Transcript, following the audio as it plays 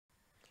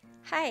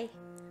Hi,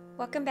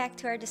 welcome back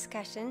to our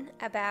discussion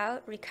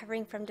about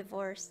recovering from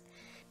divorce.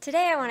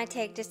 Today I want to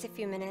take just a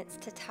few minutes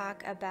to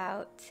talk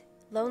about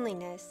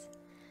loneliness.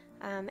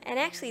 And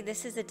actually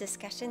this is a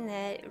discussion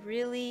that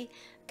really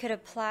could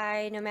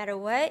apply no matter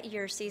what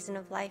your season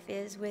of life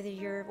is, whether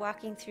you're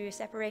walking through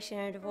separation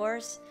or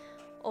divorce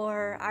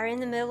or are in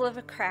the middle of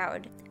a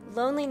crowd.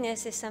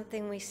 Loneliness is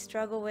something we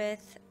struggle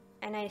with,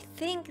 and I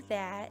think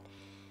that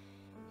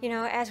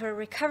as we're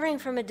recovering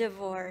from a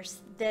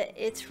divorce, that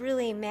it's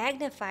really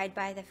magnified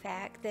by the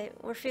fact that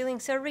we're feeling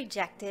so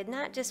rejected,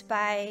 not just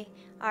by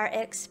our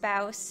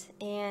ex-spouse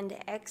and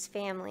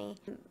ex-family,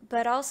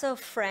 but also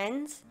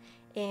friends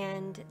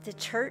and the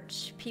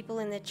church, people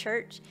in the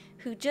church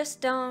who just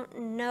don't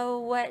know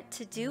what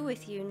to do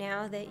with you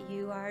now that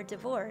you are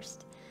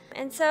divorced.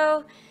 And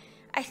so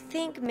I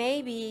think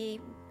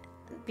maybe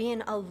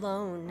being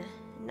alone,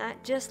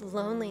 not just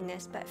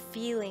loneliness, but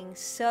feeling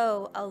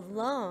so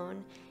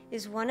alone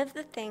is one of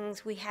the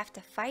things we have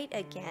to fight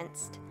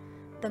against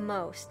the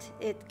most.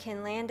 It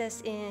can land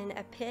us in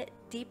a pit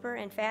deeper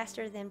and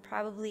faster than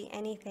probably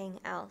anything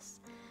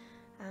else.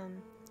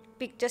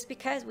 Just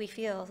because we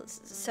feel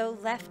so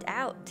left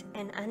out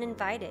and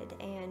uninvited,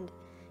 and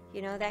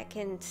that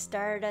can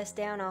start us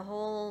down a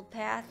whole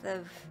path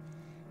of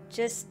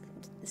just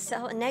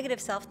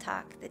negative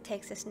self-talk that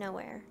takes us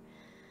nowhere.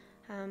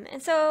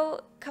 And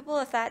so a couple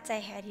of thoughts I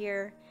had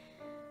here.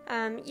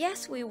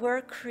 Yes, we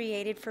were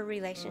created for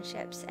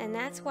relationships, and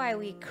that's why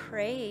we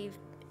crave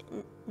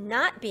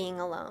not being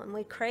alone.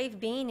 We crave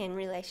being in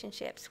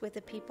relationships with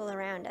the people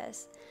around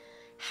us.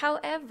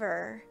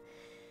 However,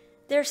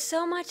 there's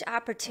so much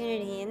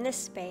opportunity in this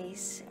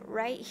space,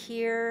 right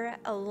here,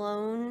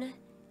 alone,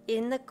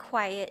 in the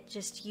quiet,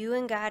 just you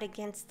and God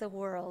against the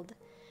world,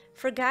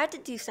 for God to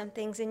do some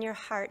things in your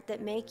heart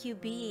that make you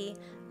be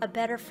a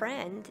better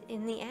friend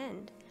in the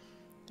end.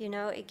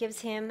 It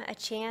gives him a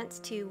chance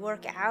to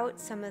work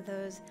out some of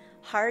those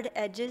hard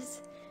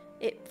edges.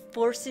 It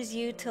forces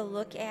you to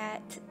look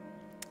at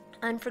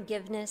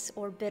unforgiveness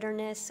or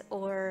bitterness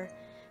or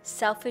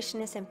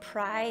selfishness and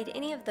pride,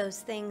 any of those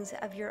things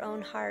of your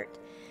own heart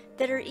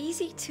that are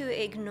easy to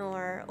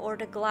ignore or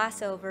to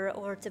gloss over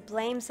or to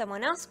blame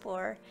someone else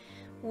for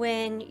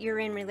when you're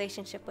in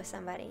relationship with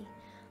somebody.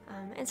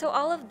 And so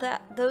all of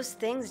those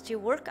things that you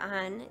work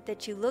on,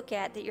 that you look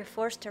at, that you're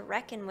forced to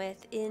reckon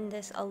with in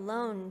this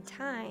alone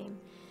time,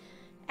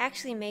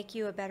 actually make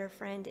you a better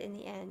friend in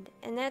the end.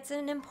 And that's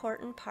an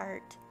important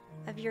part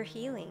of your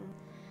healing.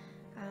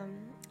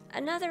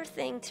 Another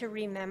thing to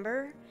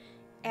remember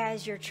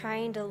as you're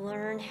trying to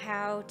learn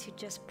how to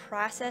just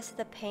process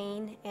the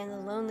pain and the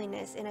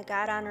loneliness in a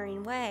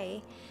God-honoring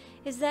way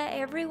is that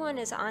everyone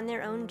is on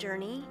their own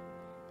journey,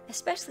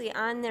 especially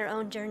on their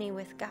own journey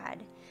with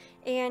God.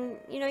 And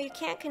you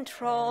can't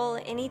control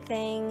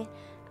anything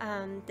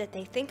that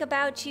they think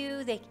about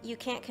you. You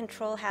can't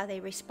control how they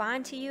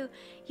respond to you.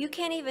 You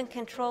can't even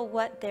control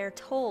what they're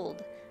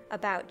told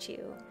about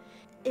you.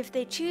 If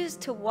they choose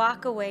to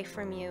walk away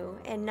from you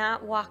and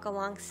not walk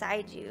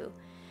alongside you,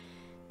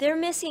 they're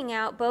missing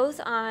out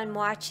both on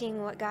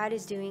watching what God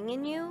is doing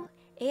in you,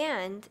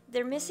 and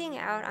they're missing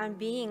out on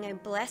being a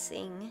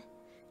blessing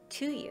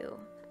to you.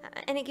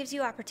 And it gives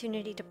you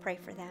opportunity to pray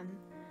for them.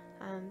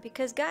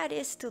 Because God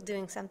is still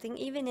doing something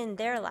even in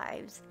their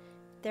lives.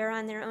 They're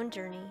on their own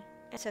journey.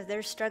 And so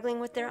they're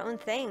struggling with their own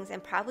things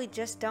and probably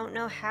just don't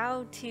know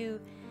how to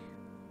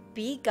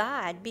be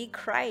God, be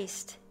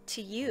Christ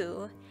to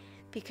you,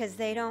 because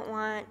they don't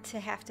want to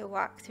have to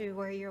walk through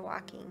where you're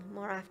walking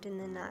more often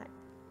than not.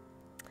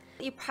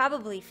 You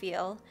probably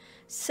feel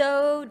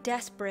so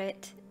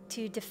desperate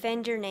to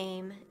defend your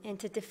name and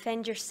to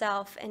defend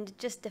yourself and to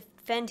just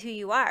defend who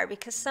you are,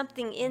 because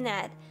something in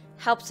that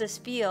helps us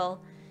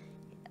feel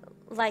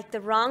like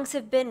the wrongs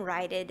have been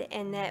righted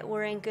and that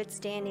we're in good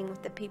standing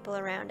with the people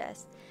around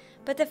us.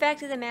 But the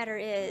fact of the matter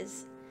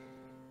is,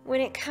 when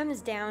it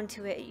comes down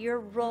to it, your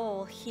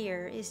role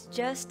here is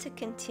just to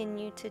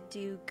continue to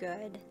do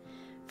good.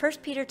 1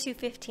 Peter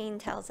 2:15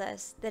 tells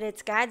us that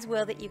it's God's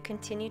will that you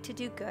continue to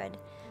do good,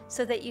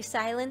 so that you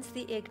silence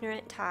the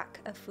ignorant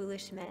talk of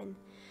foolish men.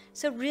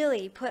 So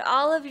really, put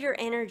all of your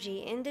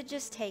energy into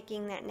just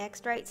taking that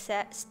next right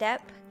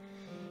step,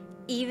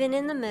 even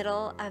in the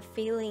middle of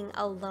feeling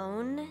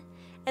alone,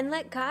 and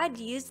let God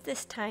use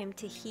this time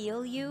to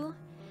heal you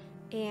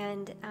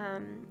and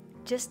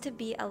just to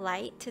be a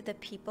light to the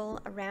people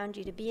around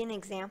you, to be an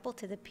example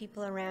to the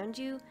people around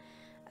you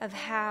of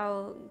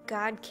how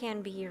God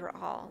can be your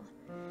all.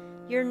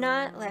 You're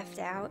not left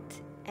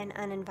out and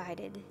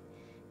uninvited.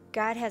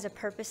 God has a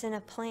purpose and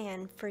a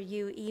plan for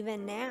you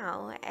even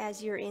now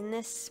as you're in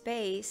this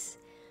space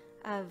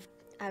of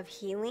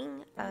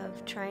healing,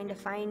 of trying to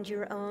find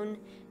your own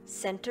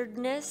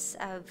centeredness,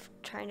 of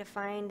trying to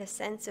find a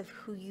sense of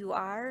who you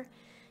are.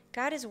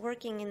 God is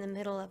working in the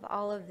middle of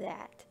all of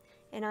that.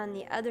 And on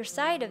the other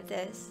side of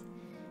this,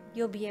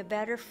 you'll be a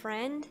better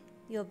friend,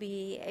 you'll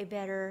be a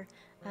better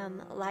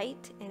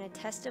light and a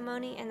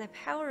testimony, and the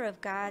power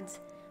of God's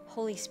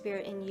Holy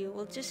Spirit in you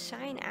will just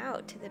shine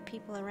out to the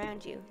people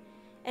around you.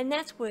 And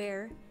that's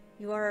where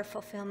your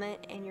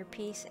fulfillment and your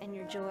peace and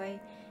your joy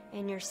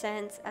and your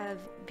sense of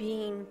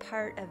being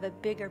part of a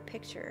bigger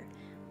picture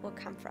will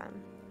come from.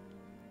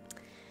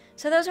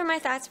 So those are my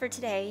thoughts for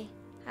today.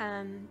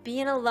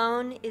 Being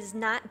alone is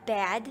not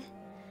bad.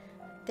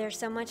 There's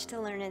so much to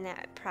learn in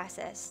that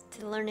process,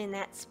 to learn in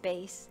that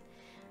space.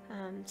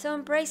 So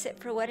embrace it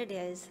for what it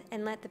is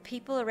and let the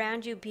people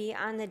around you be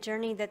on the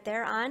journey that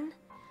they're on.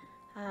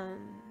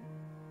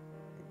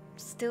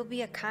 Still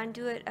be a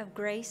conduit of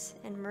grace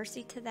and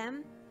mercy to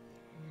them.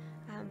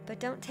 But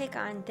don't take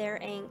on their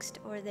angst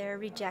or their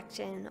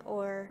rejection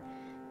or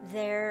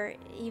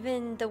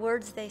even the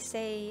words they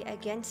say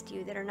against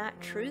you that are not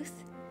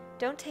truth.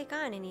 Don't take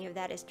on any of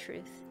that as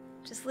truth.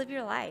 Just live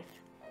your life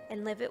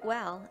and live it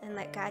well and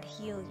let God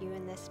heal you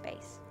in this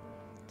space.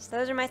 So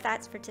those are my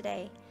thoughts for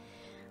today.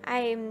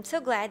 I'm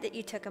so glad that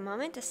you took a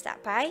moment to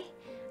stop by.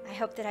 I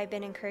hope that I've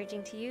been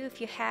encouraging to you.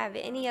 If you have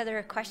any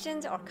other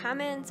questions or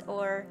comments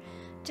or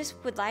just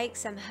would like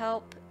some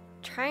help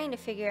trying to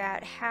figure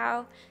out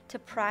how to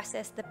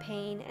process the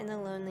pain and the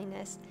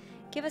loneliness,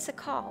 give us a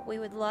call. We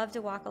would love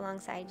to walk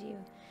alongside you.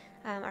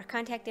 Our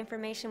contact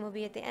information will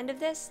be at the end of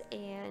this,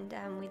 and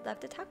we'd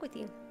love to talk with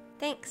you.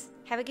 Thanks.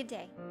 Have a good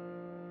day.